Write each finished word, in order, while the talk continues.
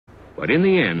But in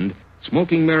the end,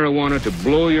 smoking marijuana to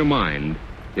blow your mind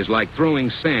is like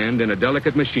throwing sand in a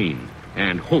delicate machine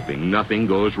and hoping nothing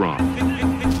goes wrong.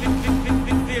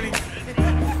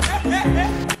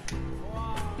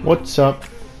 What's up,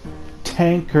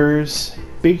 tankers?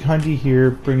 Big Hunty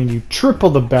here, bringing you triple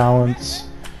the balance.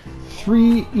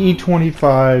 3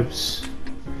 E25s.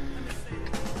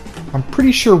 I'm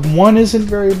pretty sure one isn't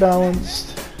very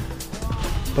balanced,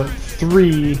 but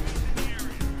 3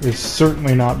 is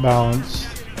certainly not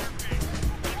balanced.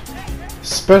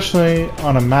 Especially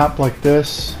on a map like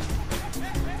this.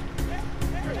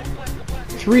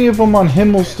 3 of them on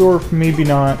Himmelsdorf, maybe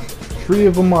not. 3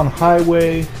 of them on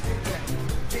Highway.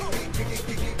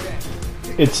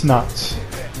 It's nuts.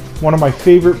 One of my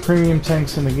favorite premium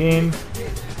tanks in the game.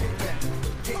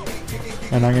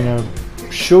 And I'm going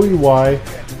to show you why.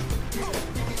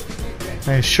 I'm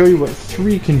going to show you what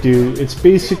 3 can do. It's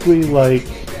basically like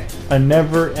a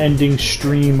never-ending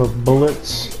stream of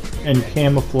bullets and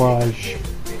camouflage,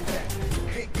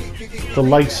 the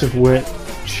likes of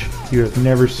which you have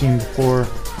never seen before.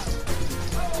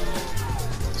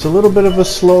 It's a little bit of a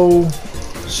slow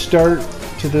start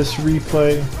to this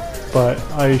replay, but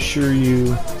I assure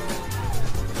you,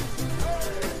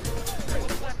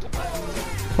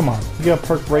 come on, you gotta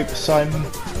park right beside me.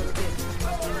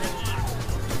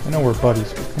 I know we're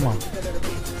buddies, but come on.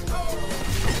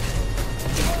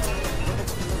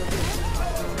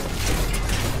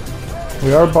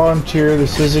 We are bottom tier.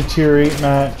 This is a tier 8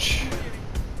 match.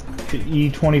 The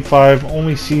E25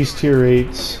 only sees tier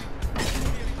 8s.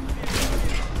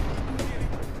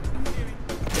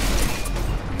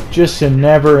 Just a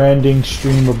never-ending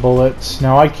stream of bullets.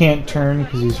 Now I can't turn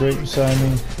because he's right beside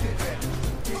me.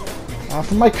 Off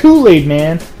of my Kool-Aid,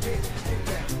 man.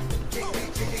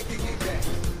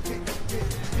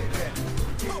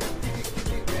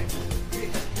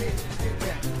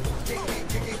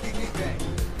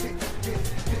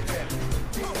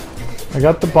 I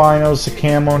got the binos, the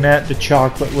camo net, the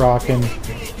chocolate rockin'.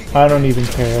 I don't even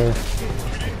care.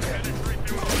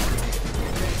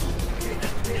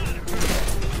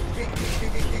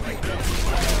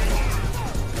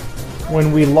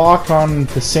 When we lock on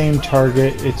the same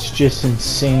target, it's just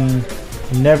insane.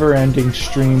 A never-ending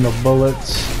stream of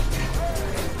bullets.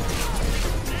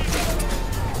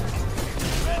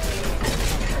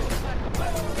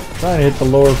 Trying to hit the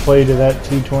lower plate of that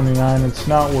T-29, it's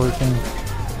not working.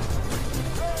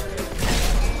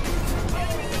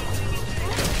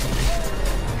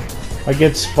 I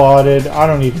get spotted, I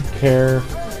don't even care.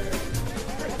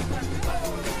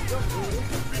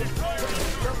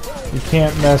 You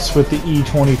can't mess with the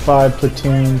E25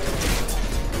 Platoon.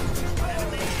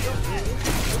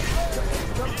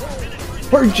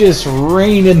 We're just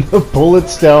raining the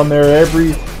bullets down there.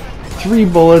 3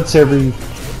 bullets every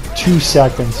 2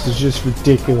 seconds. It's just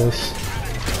ridiculous.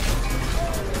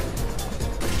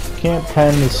 Can't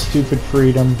pen this stupid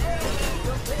freedom.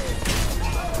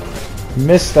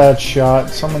 Missed that shot.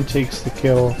 Someone takes the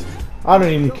kill. I don't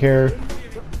even care.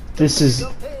 This is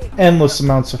endless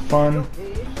amounts of fun.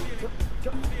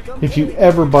 If you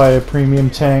ever buy a premium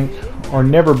tank or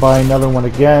never buy another one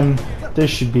again,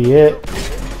 this should be it.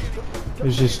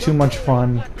 It's just too much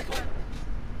fun.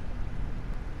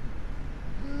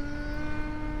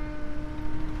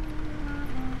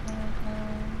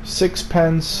 Six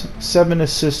pens, 7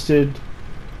 assisted,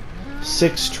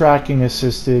 6 tracking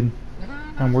assisted.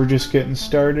 And we're just getting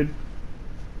started.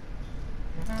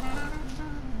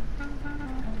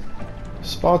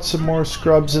 Spot some more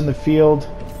scrubs in the field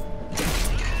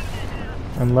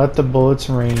and let the bullets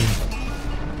rain.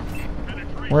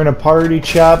 We're in a party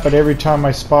chat, but every time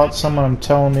I spot someone, I'm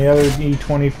telling the other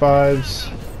E25s,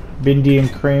 Bindi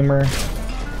and Kramer,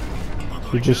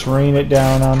 to just rain it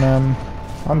down on them.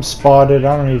 I'm spotted,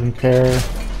 I don't even care.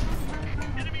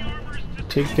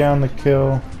 Take down the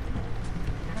kill.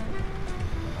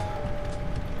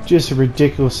 Just a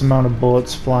ridiculous amount of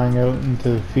bullets flying out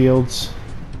into the fields.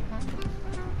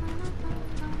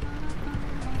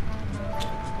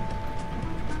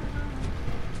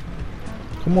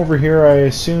 Come over here, I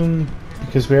assume,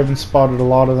 because we haven't spotted a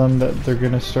lot of them, that they're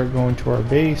going to start going to our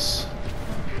base.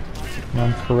 And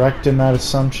I'm correct in that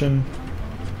assumption.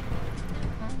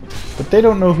 But they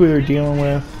don't know who they're dealing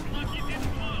with.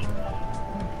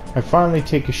 I finally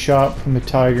take a shot from the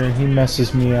Tiger and he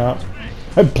messes me up.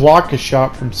 I block a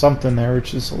shot from something there,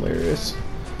 which is hilarious.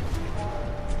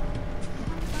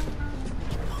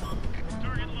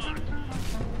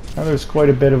 Now there's quite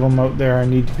a bit of them out there. I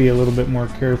need to be a little bit more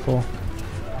careful.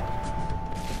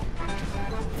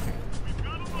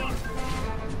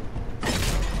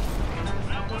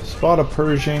 Spot a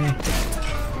Pershing.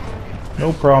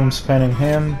 No problem penning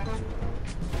him.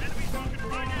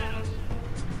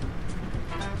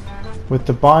 With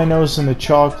the binos and the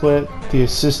chocolate, the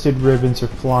assisted ribbons are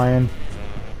flying.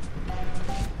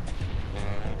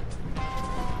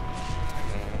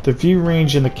 The view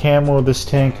range and the camo of this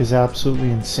tank is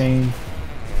absolutely insane.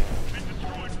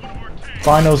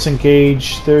 Binos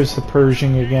engaged. There's the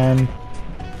Pershing again.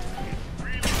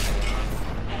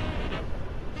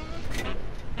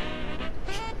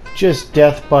 Just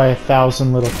death by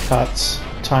 1,000 little cuts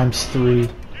times 3.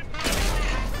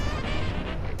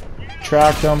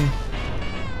 Track them.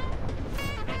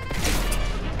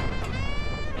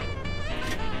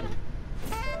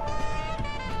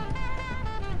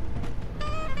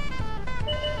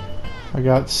 I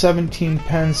got 17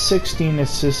 pens, 16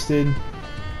 assisted.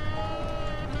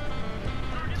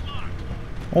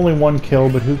 Only 1 kill,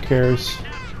 but who cares?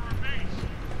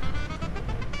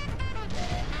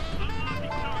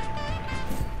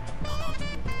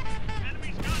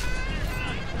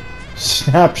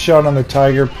 Snapshot on the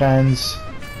Tiger pens.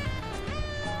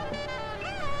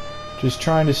 Just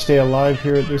trying to stay alive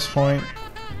here at this point.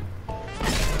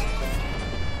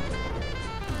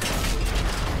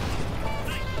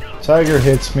 Tiger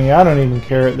hits me. I don't even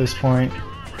care at this point.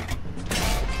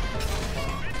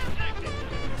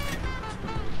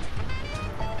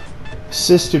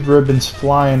 Assisted ribbons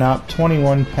flying up.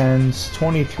 21 pens,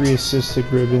 23 assisted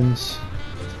ribbons.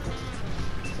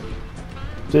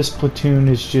 This platoon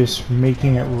is just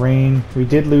making it rain. We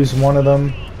did lose one of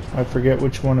them. I forget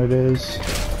which one it is.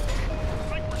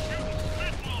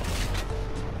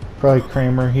 Probably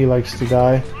Kramer. He likes to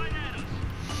die.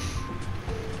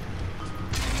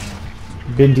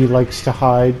 Bindi likes to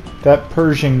hide. That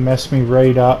Pershing messed me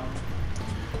right up.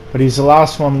 But he's the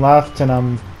last one left and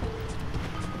I'm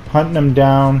hunting him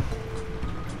down.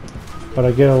 But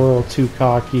I get a little too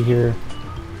cocky here.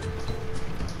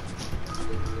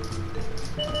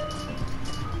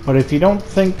 But if you don't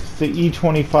think the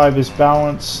E25 is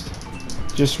balanced,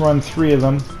 just run 3 of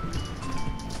them.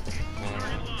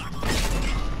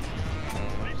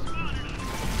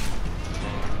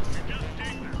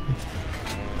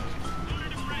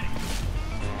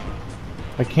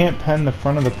 I can't pen the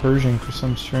front of the Pershing for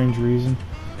some strange reason.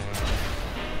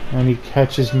 And he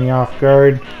catches me off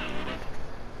guard.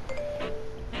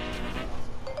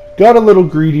 Got a little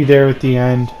greedy there at the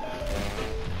end.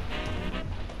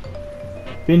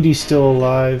 Bindi's still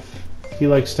alive. He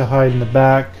likes to hide in the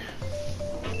back.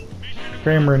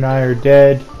 Kramer and I are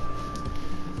dead.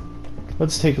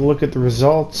 Let's take a look at the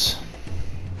results.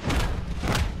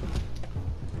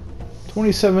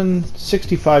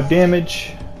 2765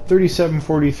 damage,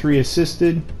 3743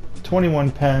 assisted,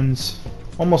 21 pens,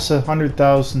 almost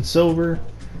 100,000 silver,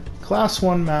 class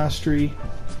 1 mastery,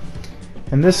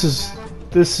 and this is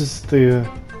the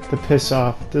piss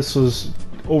off. This was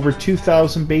over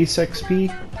 2,000 base XP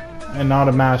and not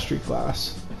a mastery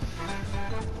class.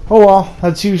 Oh well,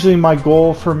 that's usually my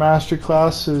goal for mastery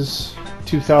class is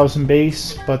 2,000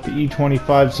 base, but the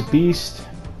E25's a beast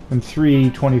and 3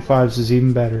 E25s is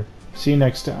even better. See you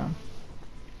next time.